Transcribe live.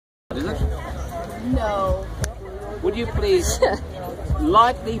No. Would you please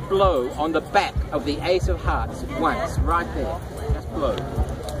lightly blow on the back of the Ace of Hearts once, right there. Just blow.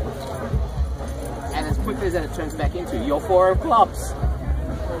 And as quickly as that it turns back into your Four of Clubs.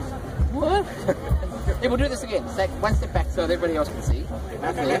 What? Yeah, we'll do this again. Take one step back so that everybody else can see.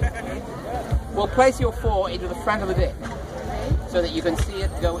 Right there. We'll place your 4 into the front of the deck so that you can see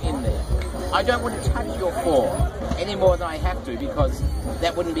it go in there. I don't want to touch your 4 any more than I have to because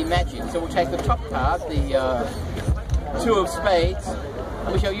that wouldn't be magic. So we'll take the top card, the 2 of Spades,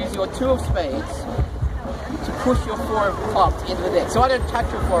 and we shall use your 2 of Spades to push your 4 of Clubs into the deck. So I don't touch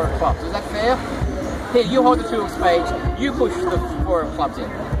your 4 of Clubs. Is that fair? Here, you hold the 2 of Spades, you push the 4 of Clubs in.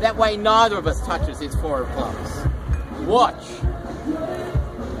 That way neither of us touches his 4 of Clubs. Watch.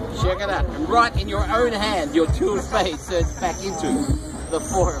 Check it out. And right in your own hand, your 2 of Spades turns back into the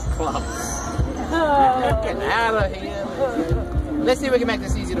 4 of Clubs. Get out of here. Let's see if we can make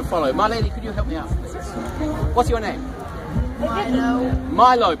this easy to follow. My lady, could you help me out, please? What's your name? Milo.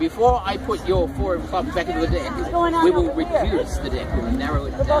 Milo, before I put your 4 of Clubs back into the deck, we will reduce the deck. We will narrow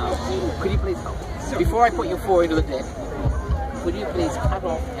it down. Could you please help? Before I put your 4 into the deck, would you please cut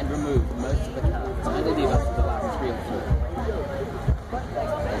off and remove most of the cards? Only leave us with the last 3 or 4.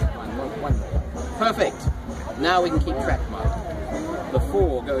 One more. Perfect. Now we can keep track, Milo. The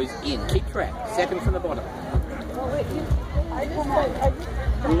 4 goes in. Keep track. Second from the bottom.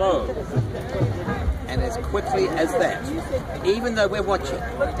 Low. And as quickly as that, even though we're watching,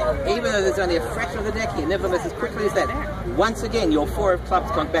 even though there's only a fraction of the deck here, nevertheless as quickly as that, once again your 4 of Clubs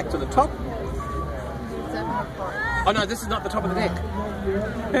gone back to the top. Oh no, this is not the top of the deck.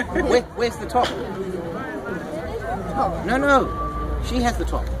 Where's the top? No, no, she has the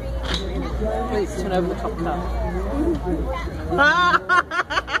top. Please turn over the top card.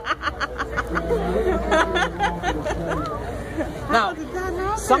 Now,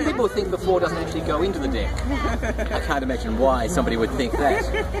 some people think the 4 doesn't actually go into the deck. I can't imagine why somebody would think that.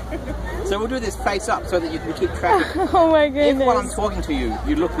 So we'll do this face up so that you can keep track of it. Oh my goodness. If while I'm talking to you,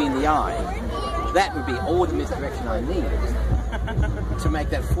 you look me in the eye, that would be all the misdirection I need to make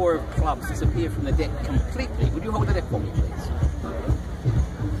that 4 of Clubs disappear from the deck completely. Would you hold the deck for me, please?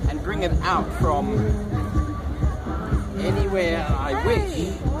 And bring it out from anywhere I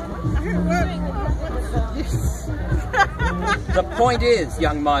wish. Yes. The point is,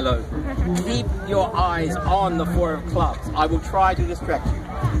 young Milo, keep your eyes on the 4 of Clubs. I will try to distract you.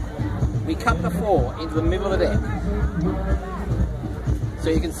 We cut the 4 into the middle of the deck. So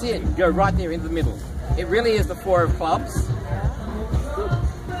you can see it go right there into the middle. It really is the 4 of Clubs.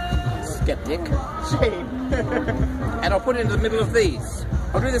 Skeptic. And I'll put it into the middle of these.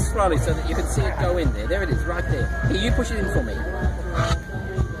 I'll do this slowly so that you can see it go in there. There it is, right there. Here, you push it in for me.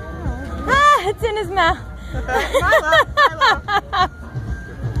 Ah, it's in his mouth. I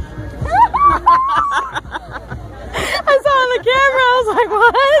saw on the camera, I was like,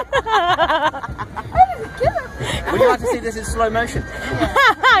 what? Would you like to see this in slow motion?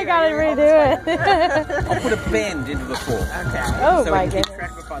 I gotta redo it. I'll put a bend into the 4. Okay. Oh so my we can keep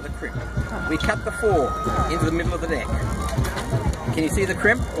track of it by the crimp. We cut the 4 into the middle of the deck. Can you see the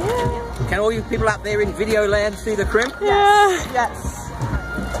crimp? Yeah. Can all you people out there in video land see the crimp? Yes. Yes.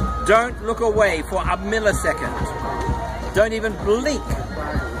 Don't look away for a millisecond. Don't even blink.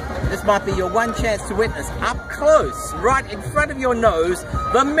 This might be your one chance to witness up close, right in front of your nose,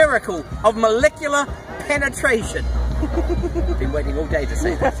 the miracle of molecular penetration. Been waiting all day to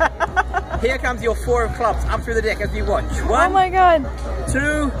say this. Here comes your 4 of Clubs up through the deck as you watch. 1, oh my God.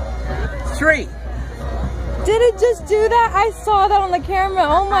 2, 3. Did it just do that? I saw that on the camera.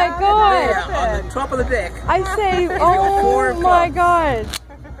 Oh my God. There, on the top of the deck. I say, oh my God.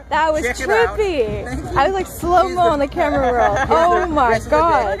 That was trippy. I was like slow-mo on the camera roll. Oh my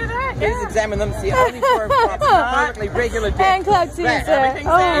God. Please examine them. It's the only 4 of Clubs. Perfectly regular deck. And Club Caesar.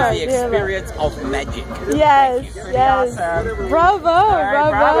 That is the experience of magic. Yes, yes. Awesome. Bravo,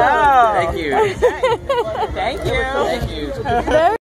 bravo. Thank you. Thank you. Thank you.